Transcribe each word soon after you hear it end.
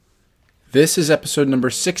This is episode number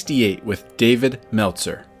 68 with David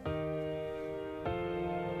Meltzer.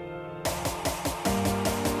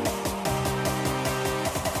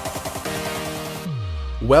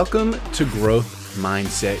 Welcome to Growth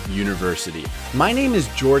Mindset University. My name is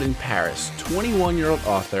Jordan Paris, 21-year-old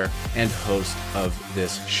author and host of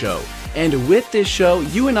this show. And with this show,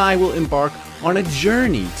 you and I will embark on a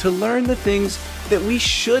journey to learn the things that we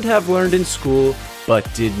should have learned in school but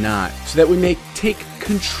did not, so that we may take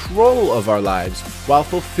control of our lives while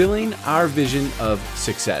fulfilling our vision of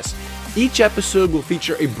success. Each episode will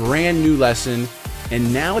feature a brand new lesson,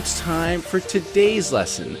 and now it's time for today's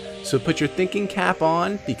lesson. So put your thinking cap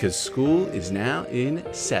on because school is now in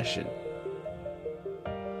session.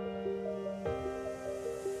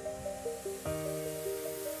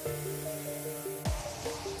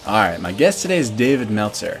 All right, my guest today is David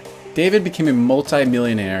Meltzer. David became a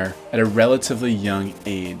multi-millionaire at a relatively young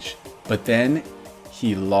age, but then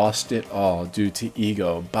he lost it all due to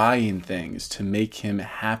ego, buying things to make him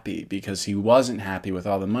happy because he wasn't happy with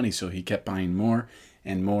all the money, so he kept buying more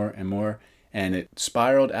and more and more, and it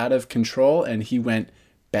spiraled out of control, and he went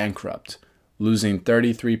bankrupt, losing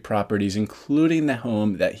 33 properties, including the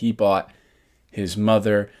home that he bought his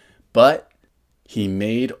mother, but he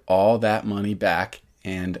made all that money back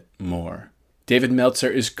and more. David Meltzer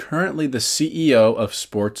is currently the CEO of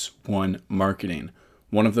Sports One Marketing,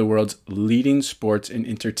 one of the world's leading sports and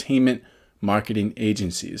entertainment marketing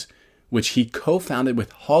agencies, which he co-founded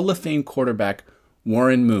with Hall of Fame quarterback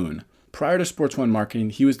Warren Moon. Prior to Sports One Marketing,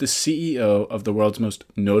 he was the CEO of the world's most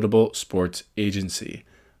notable sports agency,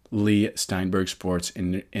 Lee Steinberg Sports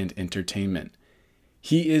and Entertainment.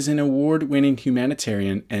 He is an award-winning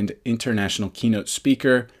humanitarian and international keynote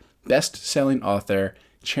speaker, best-selling author,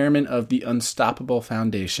 chairman of the Unstoppable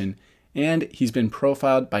Foundation, and he's been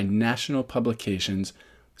profiled by national publications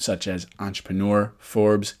such as Entrepreneur,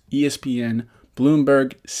 Forbes, ESPN,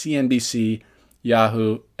 Bloomberg, CNBC,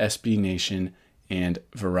 Yahoo, SB Nation, and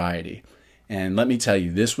Variety. And let me tell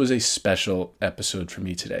you, this was a special episode for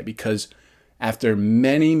me today because after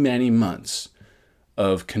many, many months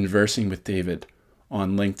of conversing with David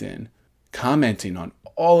on LinkedIn, commenting on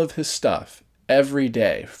all of his stuff every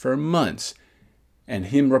day for months, and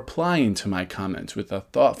him replying to my comments with a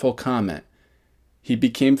thoughtful comment, he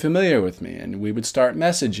became familiar with me and we would start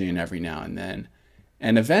messaging every now and then.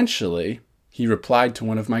 And eventually, he replied to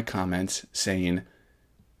one of my comments saying,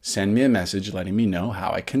 "Send me a message letting me know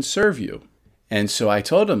how I can serve you." And so I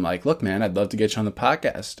told him, look, man, I'd love to get you on the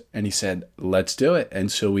podcast. And he said, let's do it. And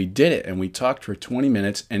so we did it. And we talked for 20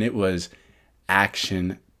 minutes and it was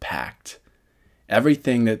action-packed.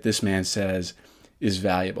 Everything that this man says is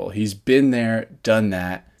valuable. He's been there, done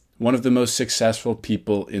that. One of the most successful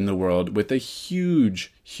people in the world with a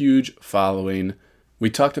huge, huge following.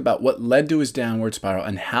 We talked about what led to his downward spiral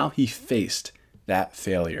and how he faced that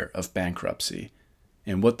failure of bankruptcy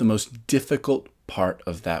and what the most difficult part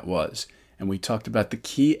of that was. And we talked about the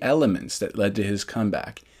key elements that led to his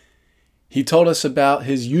comeback. He told us about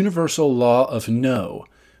his universal law of no,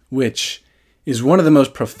 which is one of the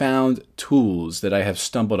most profound tools that I have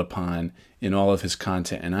stumbled upon in all of his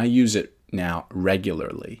content, and I use it now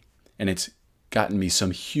regularly. And it's gotten me some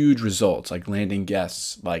huge results, like landing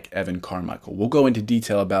guests like Evan Carmichael. We'll go into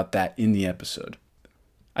detail about that in the episode.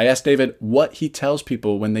 I asked David what he tells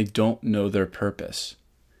people when they don't know their purpose,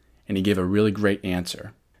 and he gave a really great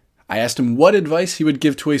answer. I asked him what advice he would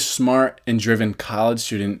give to a smart and driven college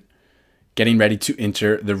student getting ready to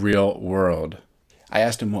enter the real world. I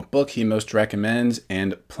asked him what book he most recommends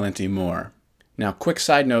and plenty more. Now, quick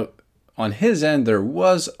side note, on his end, there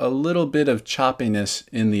was a little bit of choppiness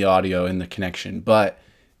in the audio, in the connection, but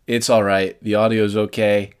it's all right. The audio is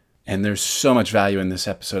okay, and there's so much value in this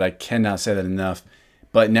episode. I cannot say that enough.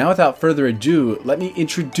 But now, without further ado, let me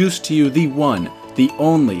introduce to you the one, the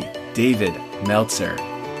only David Meltzer.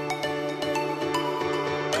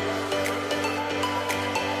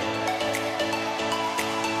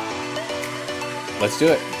 Let's do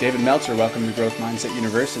it. David Meltzer, welcome to Growth Mindset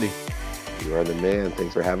University. You are the man.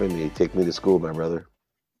 Thanks for having me. Take me to school, my brother.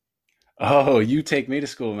 Oh, you take me to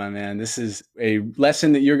school, my man. This is a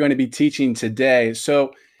lesson that you're going to be teaching today.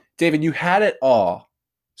 So, David, you had it all,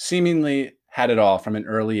 seemingly had it all from an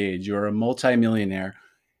early age. You're a multimillionaire.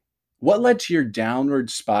 What led to your downward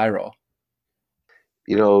spiral?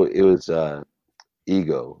 It was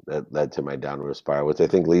ego that led to my downward spiral, which I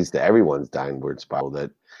think leads to everyone's downward spiral, that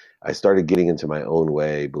I started getting into my own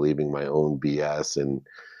way, believing my own BS, and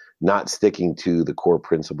not sticking to the core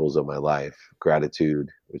principles of my life: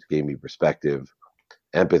 gratitude, which gave me perspective;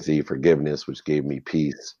 empathy, forgiveness, which gave me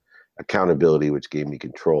peace; accountability, which gave me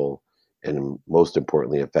control; and most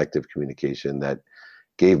importantly, effective communication that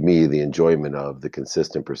gave me the enjoyment of the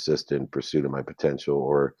consistent, persistent pursuit of my potential,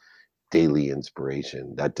 or daily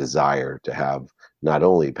inspiration, that desire to have not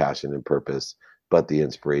only passion and purpose, but the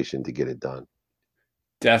inspiration to get it done.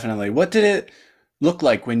 Definitely. What did it look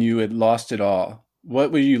like when you had lost it all?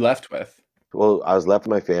 What were you left with? Well, I was left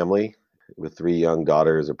with my family with three young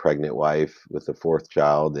daughters, a pregnant wife with a fourth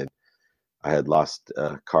child, and I had lost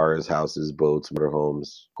cars, houses, boats,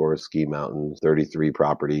 motorhomes, of course, ski mountains, 33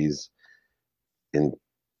 properties, in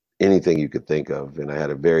anything you could think of. And I had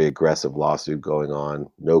a very aggressive lawsuit going on,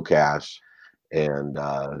 no cash. And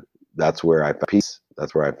that's where I found peace.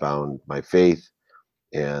 That's where I found my faith.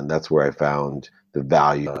 And that's where I found the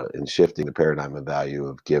value in shifting the paradigm of value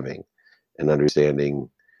of giving and understanding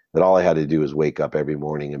that all I had to do was wake up every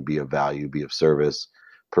morning and be of value, be of service,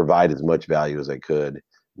 provide as much value as I could,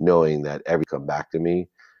 knowing that every come back to me,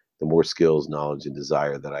 the more skills, knowledge, and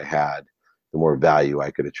desire that I had, the more value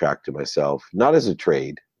I could attract to myself, not as a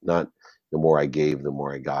trade, not the more I gave, the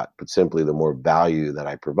more I got, but simply the more value that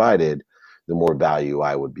I provided, the more value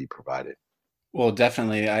I would be provided. Well,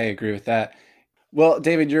 definitely, I agree with that. Well,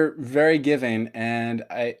 David, you're very giving, and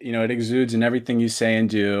it exudes in everything you say and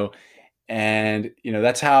do. And,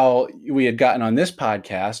 that's how we had gotten on this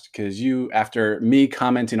podcast because after me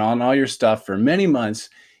commenting on all your stuff for many months,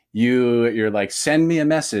 you're like, send me a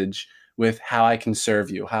message with how I can serve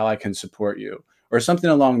you, how I can support you, or something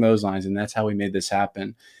along those lines. And that's how we made this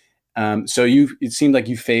happen. So it seemed like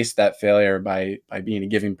you faced that failure by being a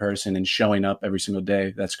giving person and showing up every single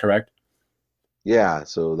day. That's correct. Yeah,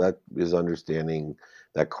 so that is understanding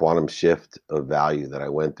that quantum shift of value that I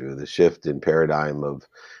went through, the shift in paradigm of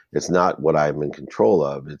it's not what I'm in control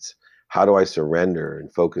of, it's how do I surrender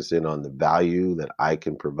and focus in on the value that I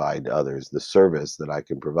can provide to others, the service that I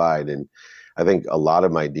can provide. And I think a lot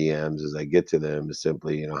of my DMs as I get to them is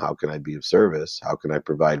simply, how can I be of service? How can I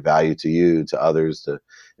provide value to you, to others, to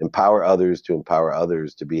empower others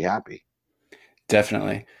to be happy?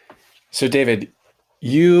 Definitely. So, David,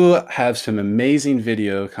 you have some amazing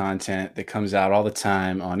video content that comes out all the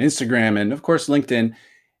time on Instagram and, of course, LinkedIn.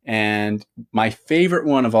 And my favorite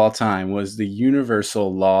one of all time was the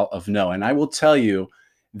universal law of no. And I will tell you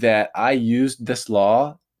that I used this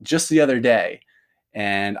law just the other day.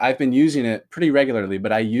 And I've been using it pretty regularly,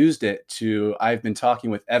 but I've been talking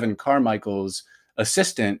with Evan Carmichael's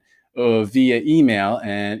assistant via email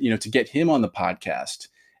and, to get him on the podcast.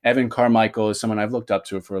 Evan Carmichael is someone I've looked up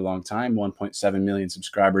to for a long time, 1.7 million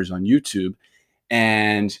subscribers on YouTube.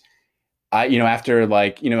 And after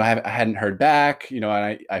I hadn't heard back,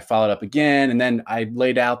 I followed up again. And then I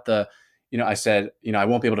laid out I said, I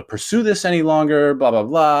won't be able to pursue this any longer, blah, blah,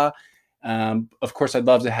 blah. Of course, I'd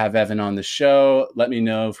love to have Evan on the show. Let me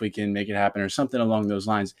know if we can make it happen or something along those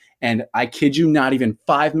lines. And I kid you not, even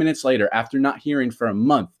 5 minutes later, after not hearing for a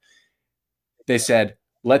month, they said,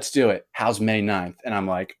 let's do it. How's May 9th? And I'm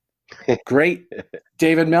like, great.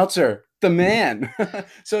 David Meltzer, the man.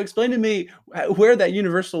 So explain to me where that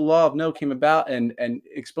universal law of no came about and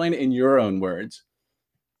explain it in your own words.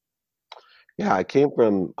 Yeah, I came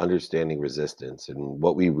from understanding resistance, and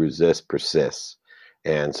what we resist persists.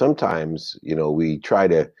 And sometimes, we try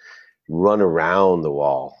to run around the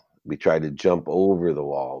wall. We try to jump over the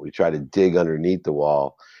wall. We try to dig underneath the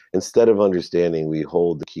wall. Instead of understanding, we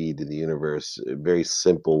hold the key to the universe, a very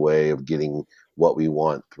simple way of getting what we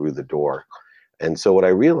want through the door. And so what I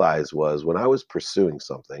realized was when I was pursuing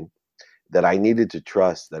something that I needed to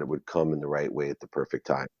trust that it would come in the right way at the perfect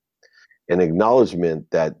time. An acknowledgement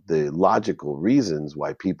that the logical reasons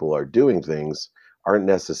why people are doing things aren't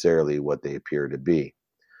necessarily what they appear to be.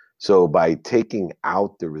 So by taking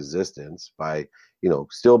out the resistance, by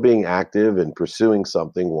still being active and pursuing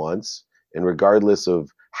something once, and regardless of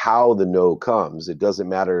how the no comes, it doesn't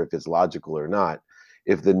matter if it's logical or not.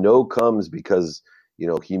 If the no comes because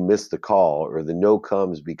he missed the call, or the no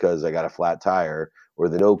comes because I got a flat tire, or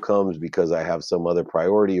the no comes because I have some other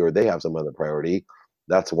priority, or they have some other priority,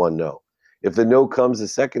 that's one no. If the no comes a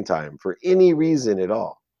second time for any reason at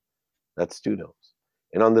all, that's two no's.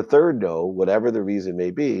 And on the third no, whatever the reason may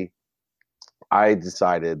be, I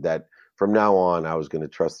decided that from now on, I was going to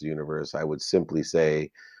trust the universe. I would simply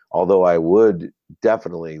say, although I would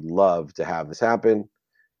definitely love to have this happen,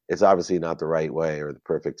 it's obviously not the right way or the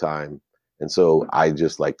perfect time. And so I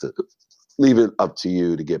just like to leave it up to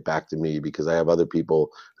you to get back to me, because I have other people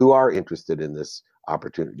who are interested in this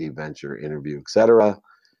opportunity, venture, interview, etc.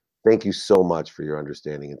 Thank you so much for your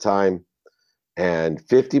understanding and time. And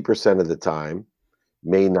 50% of the time,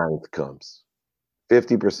 May 9th comes.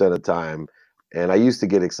 50% of the time. And I used to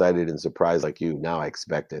get excited and surprised like you. Now I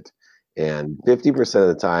expect it. And 50% of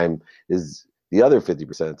the time is The other 50%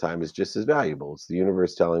 of the time is just as valuable. It's the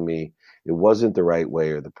universe telling me it wasn't the right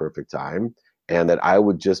way or the perfect time, and that I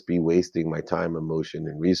would just be wasting my time, emotion,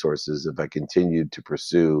 and resources if I continued to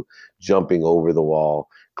pursue jumping over the wall,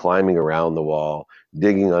 climbing around the wall,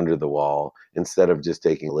 digging under the wall, instead of just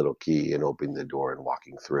taking a little key and opening the door and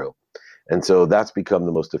walking through. And so that's become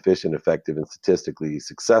the most efficient, effective, and statistically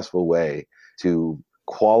successful way to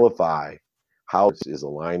qualify how it is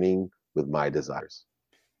aligning with my desires.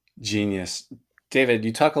 Genius. David,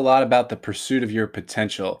 you talk a lot about the pursuit of your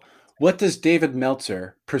potential. What does David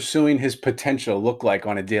Meltzer pursuing his potential look like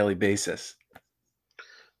on a daily basis?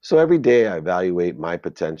 So every day I evaluate my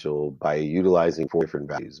potential by utilizing four different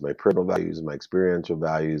values: my personal values, my experiential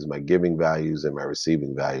values, my giving values, and my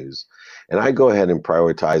receiving values. And I go ahead and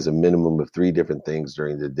prioritize a minimum of three different things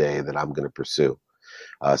during the day that I'm going to pursue.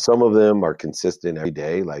 Some of them are consistent every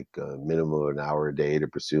day, like a minimum of an hour a day to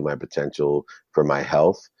pursue my potential for my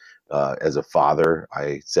health. As a father,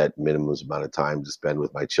 I set minimum amount of time to spend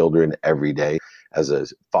with my children every day. As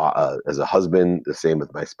a husband, the same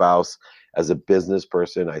with my spouse. As a business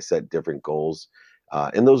person, I set different goals.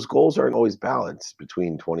 And those goals aren't always balanced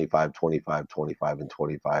between 25, 25, 25, and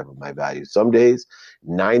 25 of my values. Some days,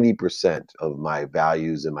 90% of my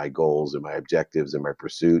values and my goals and my objectives and my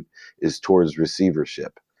pursuit is towards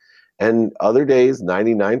receivership. And other days,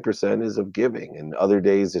 99% is of giving. And other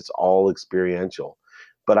days, it's all experiential.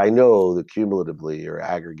 But I know that cumulatively, or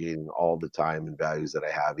aggregating all the time and values that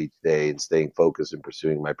I have each day and staying focused and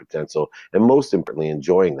pursuing my potential, and most importantly,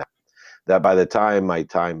 enjoying that by the time my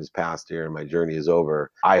time is past here and my journey is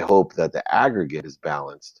over, I hope that the aggregate is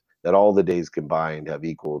balanced, that all the days combined have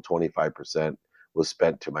equal 25% was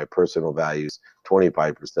spent to my personal values,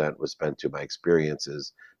 25% was spent to my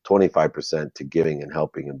experiences, 25% to giving and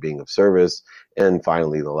helping and being of service, and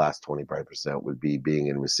finally the last 25% would be being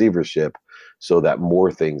in receivership so that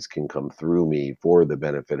more things can come through me for the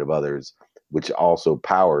benefit of others, which also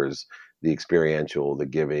powers the experiential, the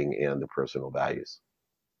giving, and the personal values.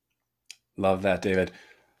 Love that, David.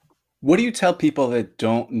 What do you tell people that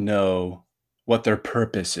don't know what their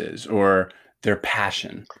purpose is or their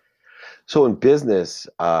passion? So in business,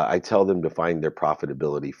 I tell them to find their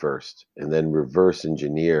profitability first and then reverse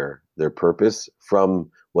engineer their purpose from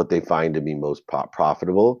what they find to be most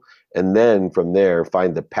profitable. And then from there,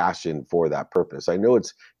 find the passion for that purpose. I know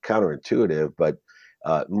it's counterintuitive, but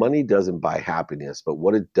money doesn't buy happiness. But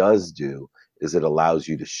what it does do is it allows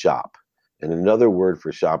you to shop. And another word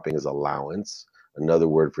for shopping is allowance. Another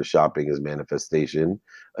word for shopping is manifestation.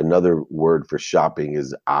 Another word for shopping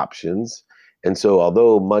is options. And so,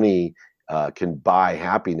 although money can buy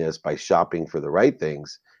happiness by shopping for the right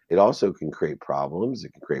things, it also can create problems.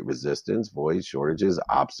 It can create resistance, voids, shortages,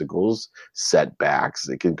 obstacles, setbacks.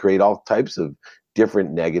 It can create all types of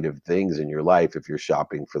different negative things in your life if you're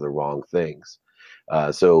shopping for the wrong things.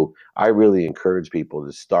 So I really encourage people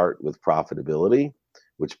to start with profitability,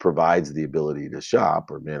 which provides the ability to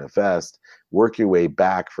shop or manifest. Work your way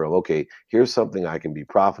back from, okay, here's something I can be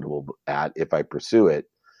profitable at if I pursue it.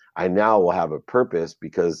 I now will have a purpose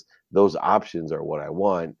because those options are what I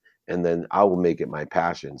want, and then I will make it my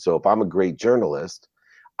passion. So if I'm a great journalist,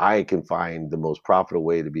 I can find the most profitable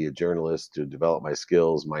way to be a journalist, to develop my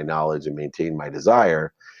skills, my knowledge, and maintain my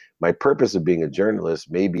desire. My purpose of being a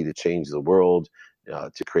journalist may be to change the world,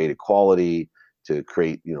 to create equality, to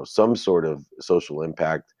create some sort of social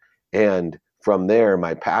impact. And from there,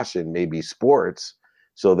 my passion may be sports.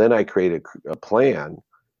 So then I create a plan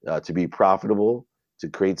to be profitable, to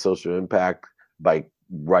create social impact by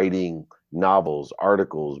writing novels,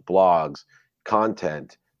 articles, blogs,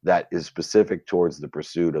 content that is specific towards the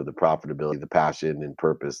pursuit of the profitability, the passion, and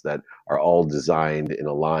purpose that are all designed and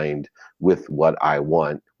aligned with what I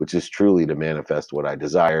want, which is truly to manifest what I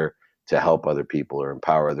desire, to help other people or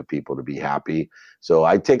empower other people to be happy. So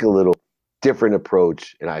I take a little different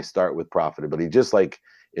approach and I start with profitability, just like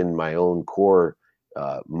in my own core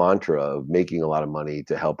mantra of making a lot of money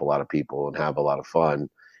to help a lot of people and have a lot of fun.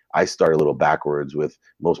 I start a little backwards with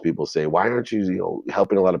most people say, why aren't you,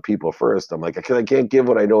 helping a lot of people first? I'm like, because I can't give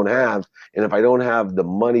what I don't have. And if I don't have the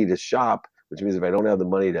money to shop, which means if I don't have the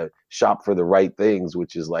money to shop for the right things,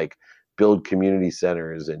 which is like build community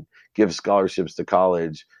centers and give scholarships to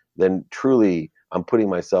college, then truly I'm putting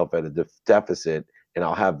myself at a deficit, and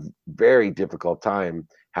I'll have very difficult time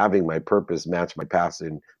having my purpose match my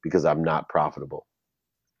passion because I'm not profitable.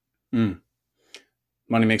 Mm.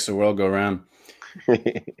 Money makes the world go round.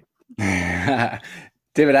 David,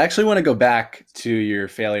 I actually want to go back to your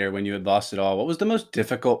failure when you had lost it all. What was the most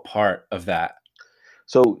difficult part of that?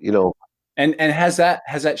 So, And has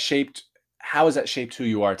that shaped how has that shaped who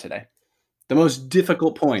you are today? The most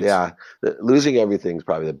difficult point. Yeah, losing everything is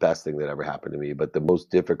probably the best thing that ever happened to me. But the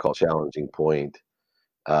most difficult, challenging point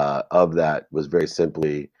of that was very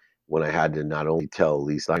simply when I had to not only tell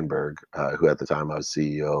Lee Steinberg, who at the time I was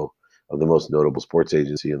CEO of the most notable sports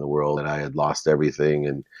agency in the world, that I had lost everything,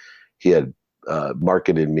 and he had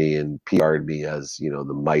marketed me and PR'd me as,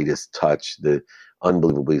 the Midas touch, the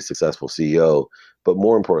unbelievably successful CEO. But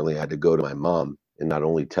more importantly, I had to go to my mom and not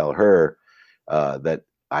only tell her that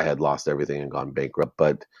I had lost everything and gone bankrupt,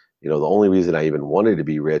 but the only reason I even wanted to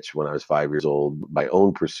be rich when I was 5 years old, my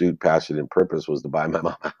own pursuit, passion, and purpose was to buy my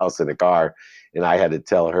mom a house and a car, and I had to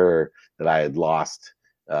tell her that I had lost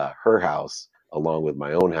her house along with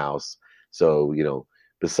my own house. So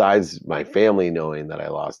besides my family knowing that I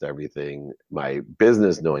lost everything, my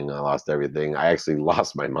business knowing I lost everything, I actually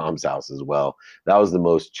lost my mom's house as well. That was the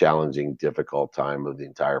most challenging, difficult time of the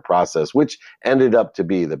entire process, which ended up to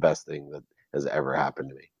be the best thing that has ever happened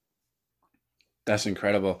to me. That's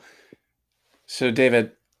incredible. So,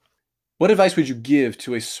 David, what advice would you give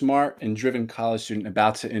to a smart and driven college student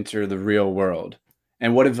about to enter the real world?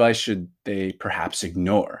 And what advice should they perhaps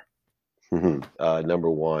ignore?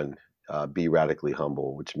 Number one, be radically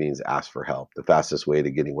humble, which means ask for help. The fastest way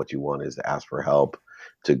to getting what you want is to ask for help,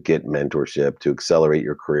 to get mentorship, to accelerate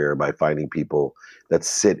your career by finding people that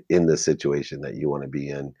sit in the situation that you want to be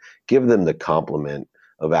in. Give them the compliment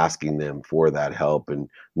of asking them for that help, and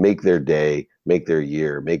make their day, make their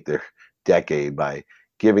year, make their decade by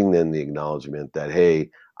giving them the acknowledgement that, hey,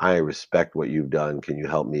 I respect what you've done. Can you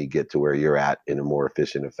help me get to where you're at in a more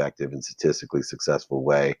efficient, effective, and statistically successful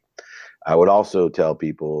way? I would also tell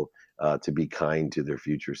people to be kind to their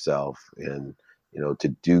future self, and to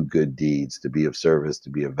do good deeds, to be of service,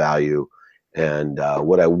 to be of value. And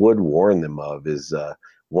what I would warn them of is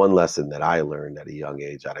one lesson that I learned at a young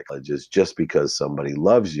age out of college is, just because somebody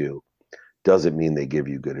loves you doesn't mean they give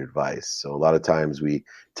you good advice. So a lot of times we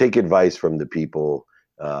take advice from the people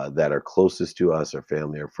that are closest to us, our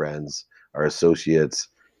family, our friends, our associates,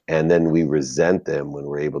 and then we resent them when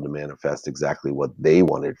we're able to manifest exactly what they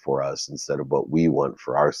wanted for us instead of what we want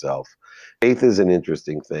for ourselves. Faith is an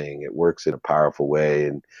interesting thing. It works in a powerful way.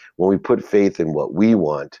 And when we put faith in what we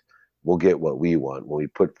want, we'll get what we want. When we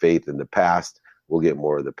put faith in the past, we'll get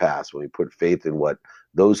more of the past. When we put faith in what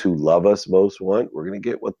those who love us most want, we're going to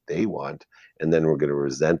get what they want. And then we're going to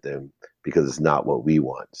resent them because it's not what we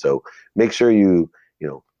want. So make sure you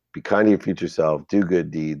be kind to your future self, do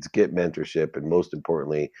good deeds, get mentorship, and most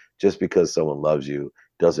importantly, just because someone loves you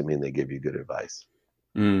doesn't mean they give you good advice.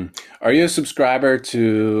 Are you a subscriber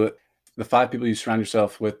to the 5 people you surround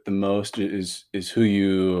yourself with the most is who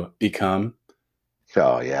you become?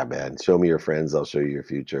 Oh yeah, man. Show me your friends, I'll show you your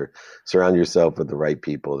future. Surround yourself with the right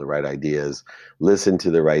people, the right ideas, listen to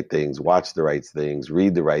the right things, watch the right things,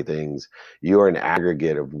 read the right things. You are an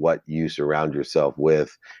aggregate of what you surround yourself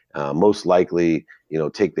with. Most likely,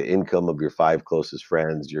 take the income of your 5 closest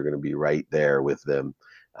friends, you're going to be right there with them.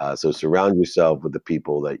 So surround yourself with the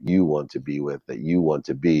people that you want to be with, that you want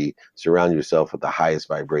to be. Surround yourself with the highest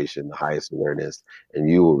vibration, the highest awareness, and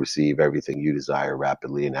you will receive everything you desire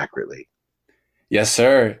rapidly and accurately. Yes,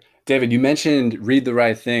 sir. David, you mentioned read the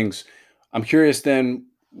right things. I'm curious then,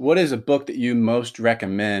 what is a book that you most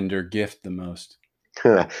recommend or gift the most?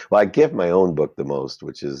 Well, I give my own book the most,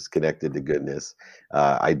 which is Connected to Goodness.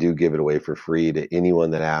 I do give it away for free to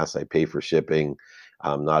anyone that asks. I pay for shipping.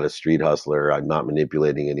 I'm not a street hustler. I'm not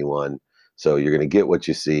manipulating anyone. So you're going to get what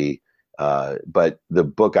you see. But the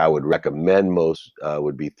book I would recommend most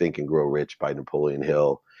would be Think and Grow Rich by Napoleon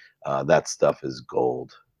Hill. That stuff is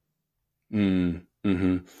gold.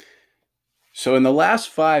 Mm-hmm. So in the last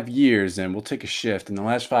 5 years, then we'll take a shift. In the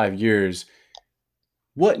last 5 years,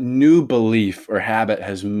 what new belief or habit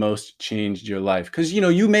has most changed your life? Because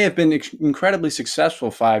you may have been incredibly successful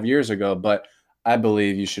 5 years ago, but I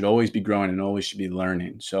believe you should always be growing and always should be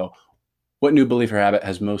learning. So, what new belief or habit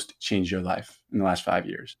has most changed your life in the last 5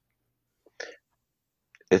 years?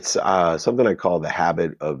 It's something I call the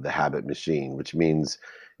habit of the habit machine, which means,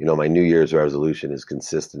 my New Year's resolution is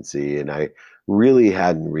consistency. And I really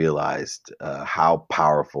hadn't realized how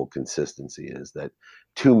powerful consistency is, that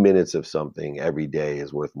 2 minutes of something every day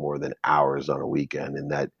is worth more than hours on a weekend. And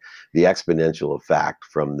that the exponential effect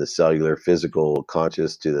from the cellular, physical,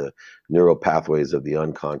 conscious to the neural pathways of the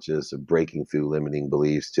unconscious, of breaking through limiting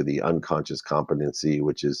beliefs to the unconscious competency,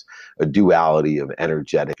 which is a duality of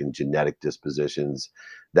energetic and genetic dispositions,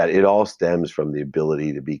 that it all stems from the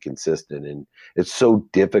ability to be consistent. And it's so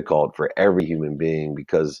difficult for every human being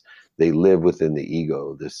because they live within the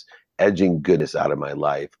ego, this edging goodness out of my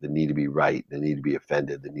life, the need to be right, the need to be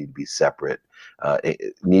offended, the need to be separate,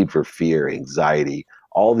 need for fear, anxiety.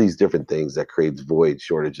 all these different things that creates voids,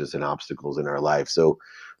 shortages, and obstacles in our life. So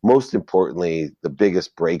most importantly, the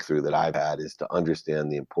biggest breakthrough that I've had is to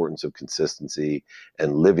understand the importance of consistency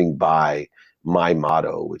and living by my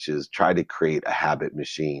motto, which is try to create a habit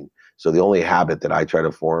machine. So the only habit that I try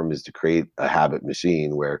to form is to create a habit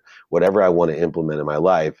machine where whatever I want to implement in my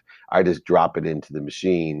life, I just drop it into the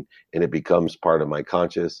machine and it becomes part of my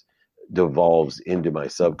conscious, devolves into my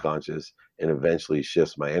subconscious, and eventually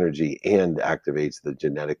shifts my energy and activates the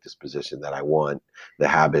genetic disposition that I want, the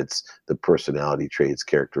habits, the personality traits,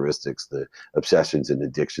 characteristics, the obsessions and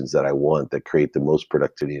addictions that I want that create the most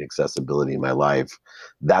productivity and accessibility in my life.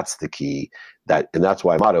 That's the key. And that's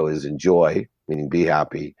why my motto is enjoy, meaning be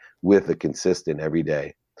happy, with a consistent every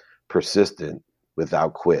day, persistent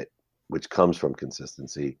without quit, which comes from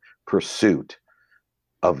consistency, pursuit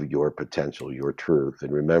of your potential, your truth.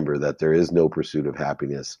 And remember that there is no pursuit of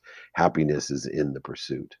happiness. Happiness is in the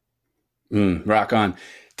pursuit. Rock on.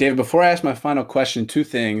 David, before I ask my final question, two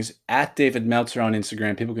things. At David Meltzer on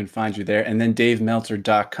Instagram, people can find you there, and then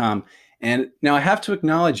davemeltzer.com. And now I have to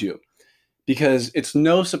acknowledge you because it's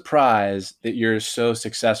no surprise that you're so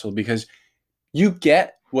successful because you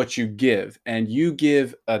get what you give and you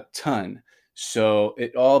give a ton. So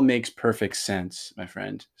it all makes perfect sense, my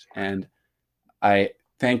friend. And I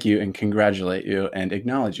thank you and congratulate you and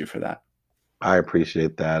acknowledge you for that. I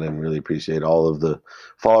appreciate that and really appreciate all of the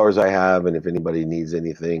followers I have. And if anybody needs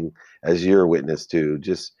anything, as you're a witness to,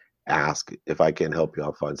 just ask. If I can't help you,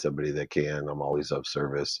 I'll find somebody that can. I'm always of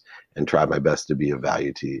service and try my best to be of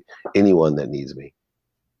value to anyone that needs me.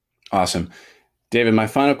 Awesome. David, my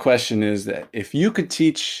final question is that if you could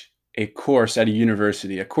teach a course at a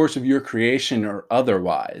university, a course of your creation or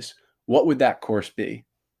otherwise, what would that course be?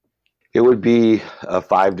 It would be a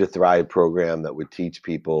 5 to Thrive program that would teach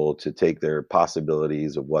people to take their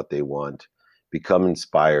possibilities of what they want, become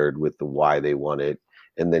inspired with the why they want it,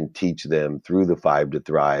 and then teach them through the 5 to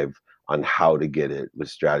Thrive on how to get it with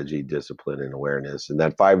strategy, discipline, and awareness. And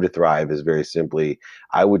that 5 to Thrive is very simply,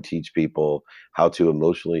 I would teach people how to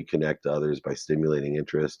emotionally connect to others by stimulating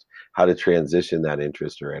interest, how to transition that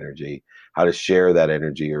interest or energy, how to share that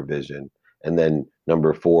energy or vision. And then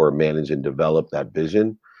number 4, manage and develop that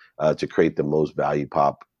vision to create the most value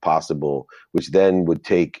possible, which then would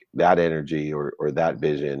take that energy or that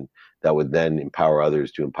vision that would then empower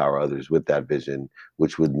others to empower others with that vision,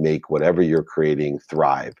 which would make whatever you're creating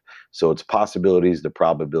thrive. So it's possibilities to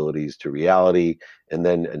probabilities to reality, and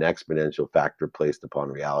then an exponential factor placed upon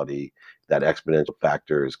reality. That exponential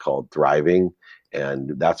factor is called thriving.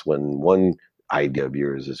 And that's when one idea of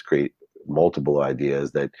yours is create multiple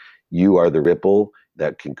ideas that you are the ripple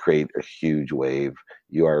that can create a huge wave.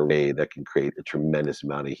 You are a ray that can create a tremendous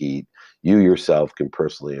amount of heat. You yourself can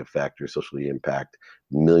personally affect or socially impact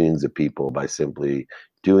millions of people by simply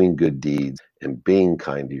doing good deeds and being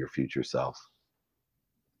kind to your future self.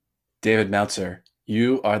 David Meltzer,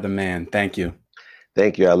 you are the man. Thank you.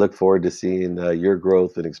 Thank you. I look forward to seeing your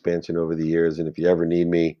growth and expansion over the years. And if you ever need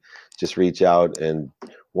me, just reach out. And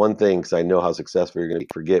one thing, because I know how successful you're going to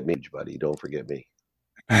be, forget me, buddy. Don't forget me.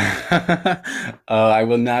 I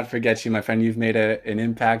will not forget you, my friend. You've made an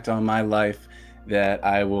impact on my life that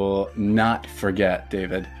I will not forget,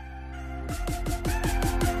 David.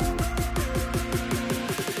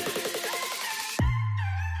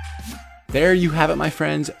 There you have it, my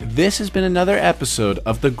friends. This has been another episode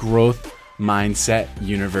of the Growth Mindset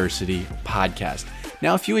University podcast.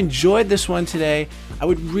 Now, if you enjoyed this one today, I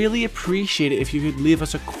would really appreciate it if you could leave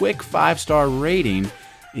us a quick 5-star rating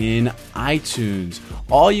in iTunes.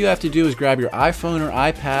 All you have to do is grab your iPhone or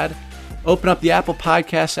iPad, open up the Apple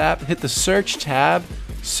Podcasts app, hit the search tab,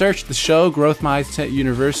 search the show, Growth Mindset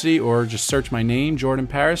University, or just search my name, Jordan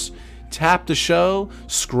Paris. Tap the show,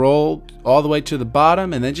 scroll all the way to the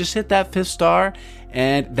bottom, and then just hit that 5th star,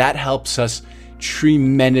 and that helps us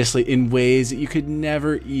tremendously in ways that you could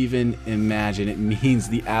never even imagine. It means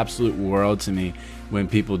the absolute world to me when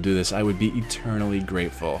people do this. I would be eternally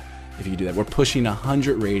grateful if you do that. We're pushing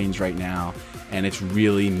 100 ratings right now, and it's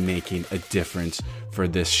really making a difference for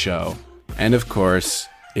this show. And of course,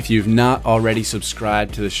 if you've not already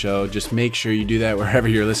subscribed to the show, just make sure you do that wherever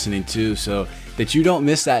you're listening to so that you don't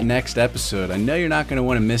miss that next episode. I know you're not going to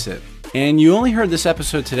want to miss it. And you only heard this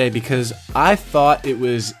episode today because I thought it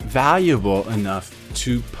was valuable enough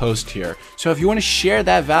to post here. So if you want to share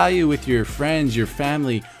that value with your friends, your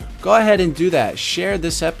family, go ahead and do that. Share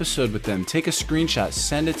this episode with them. Take a screenshot,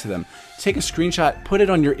 send it to them. Take a screenshot, put it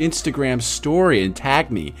on your Instagram story and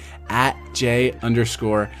tag me at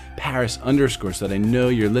J_Paris_ so that I know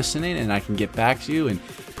you're listening and I can get back to you and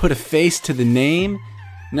put a face to the name.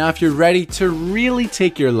 Now, if you're ready to really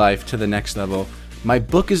take your life to the next level, My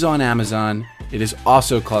book is on Amazon. It is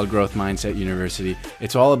also called Growth Mindset University.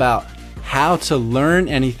 It's all about how to learn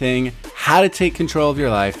anything, how to take control of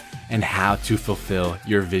your life, and how to fulfill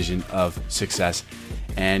your vision of success.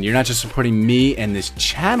 And you're not just supporting me and this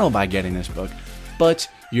channel by getting this book, but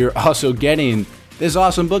you're also getting this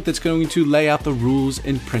awesome book that's going to lay out the rules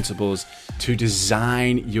and principles to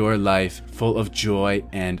design your life full of joy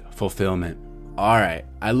and fulfillment. All right,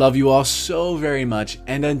 I love you all so very much.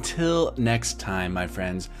 And until next time, my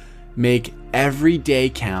friends, make every day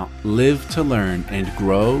count, live to learn, and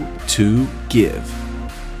grow to give.